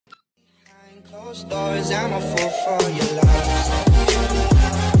Closed doors, I'm a fool for your love.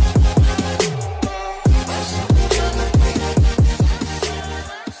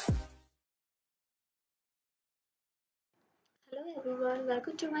 Hello everyone,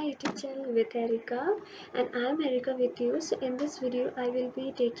 welcome to my YouTube channel with Eryca, and I am Eryca with you. So in this video I will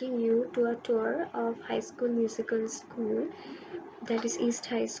be taking you to a tour of High School Musical School, that is East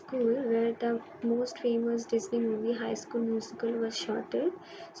High School, where the most famous Disney movie High School Musical was shot.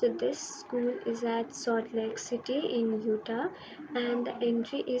 So this school is at Salt Lake City in Utah, and the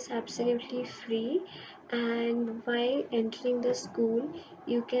entry is absolutely free. And while entering the school,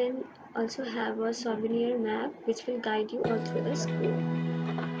 you can also have a souvenir map which will guide you all through the school.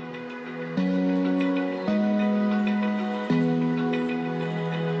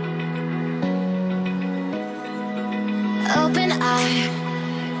 Open eye,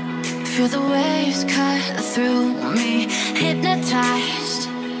 feel the waves cut through me, hypnotized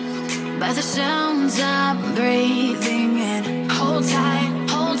by the sounds I'm breathing in. Hold tight,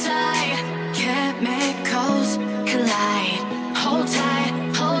 chemicals collide. Hold tight,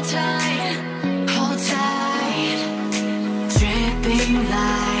 hold tight, hold tight. Dripping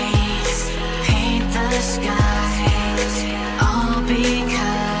lights paint the skies, all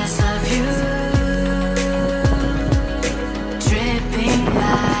because of you. Dripping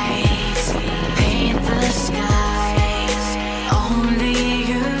lights paint the skies, only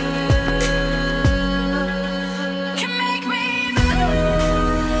you can make me move.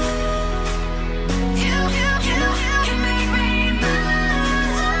 You can make me move.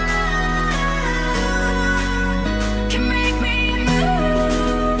 Can make me move.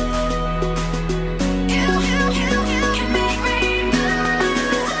 You can make me move.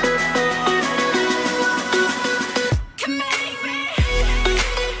 Can make me.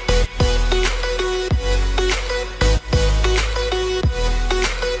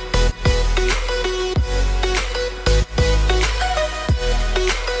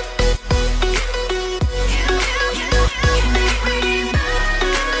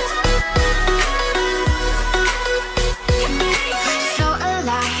 So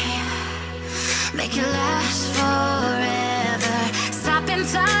alive, make it last forever. Stop in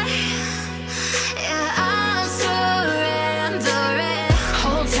time, yeah, I'm surrendering.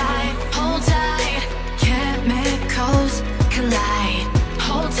 Hold tight, chemicals collide.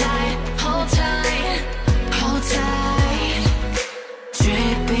 Hold tight, hold tight, hold tight.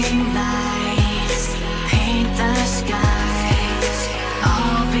 Dripping lights paint the skies,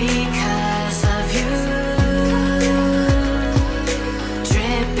 all because of you.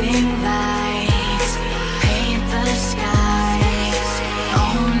 Dripping lights paint the skies,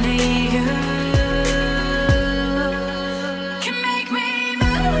 only you can make me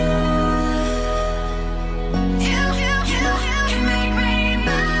move. You can make me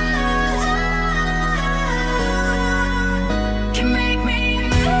move. Can make me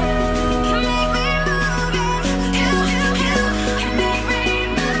move. Can make me move. You can make me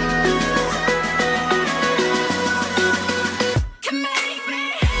move. Can make me.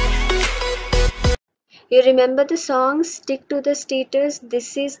 You remember the song Stick to the Status?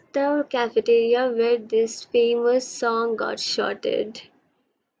 This is the cafeteria where this famous song got shotted.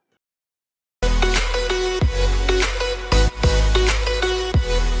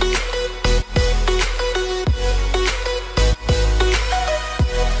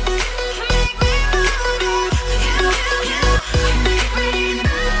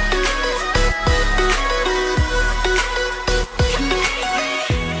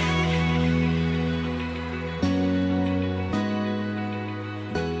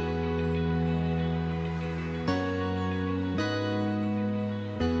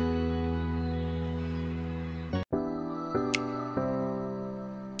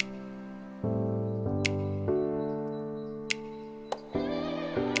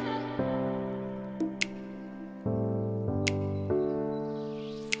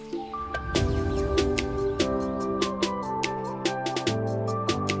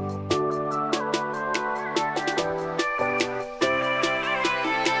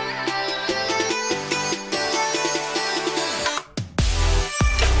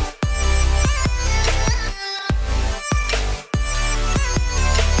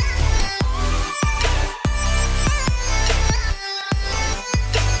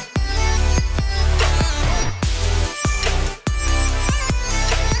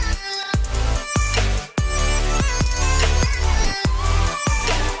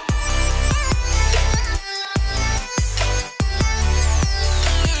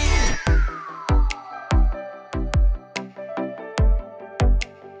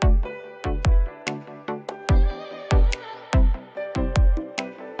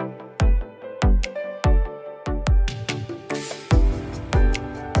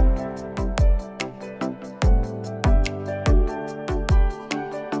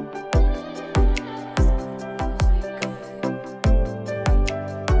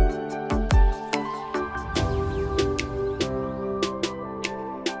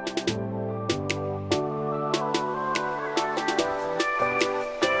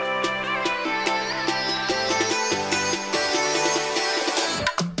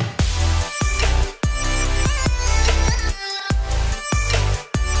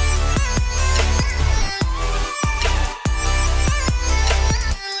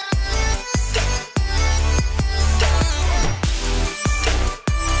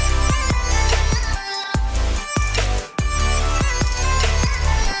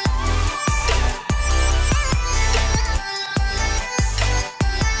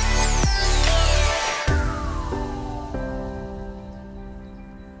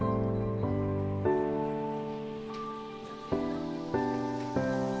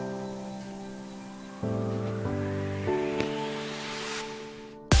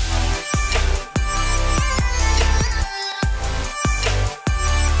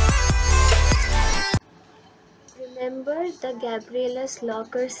 the Gabriella's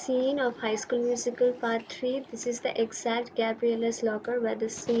locker scene of High School Musical Part 3. This is the exact Gabriella's locker where the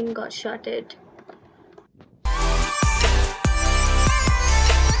scene got shotted.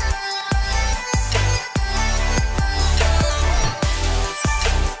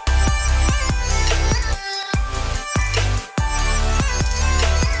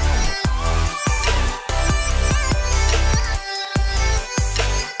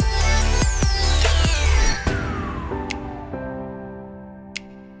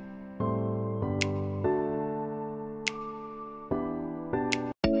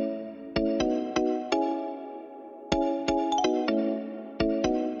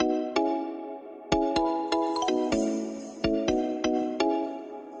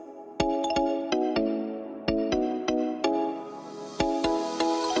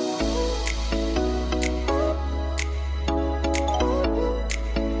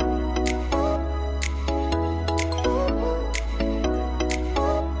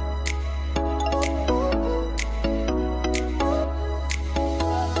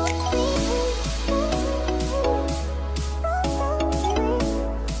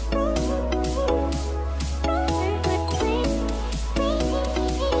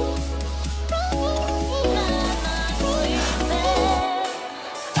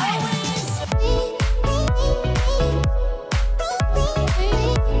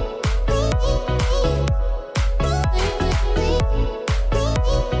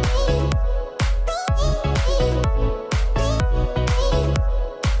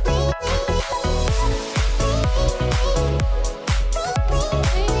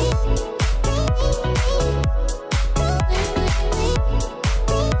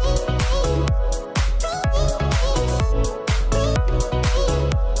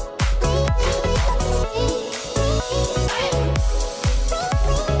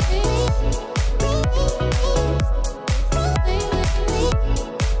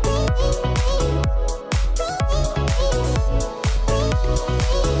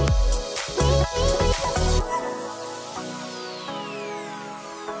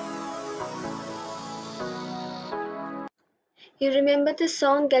 You remember the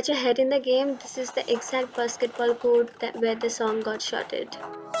song Get Your Head in the Game? This is the exact basketball court where the song got shotted.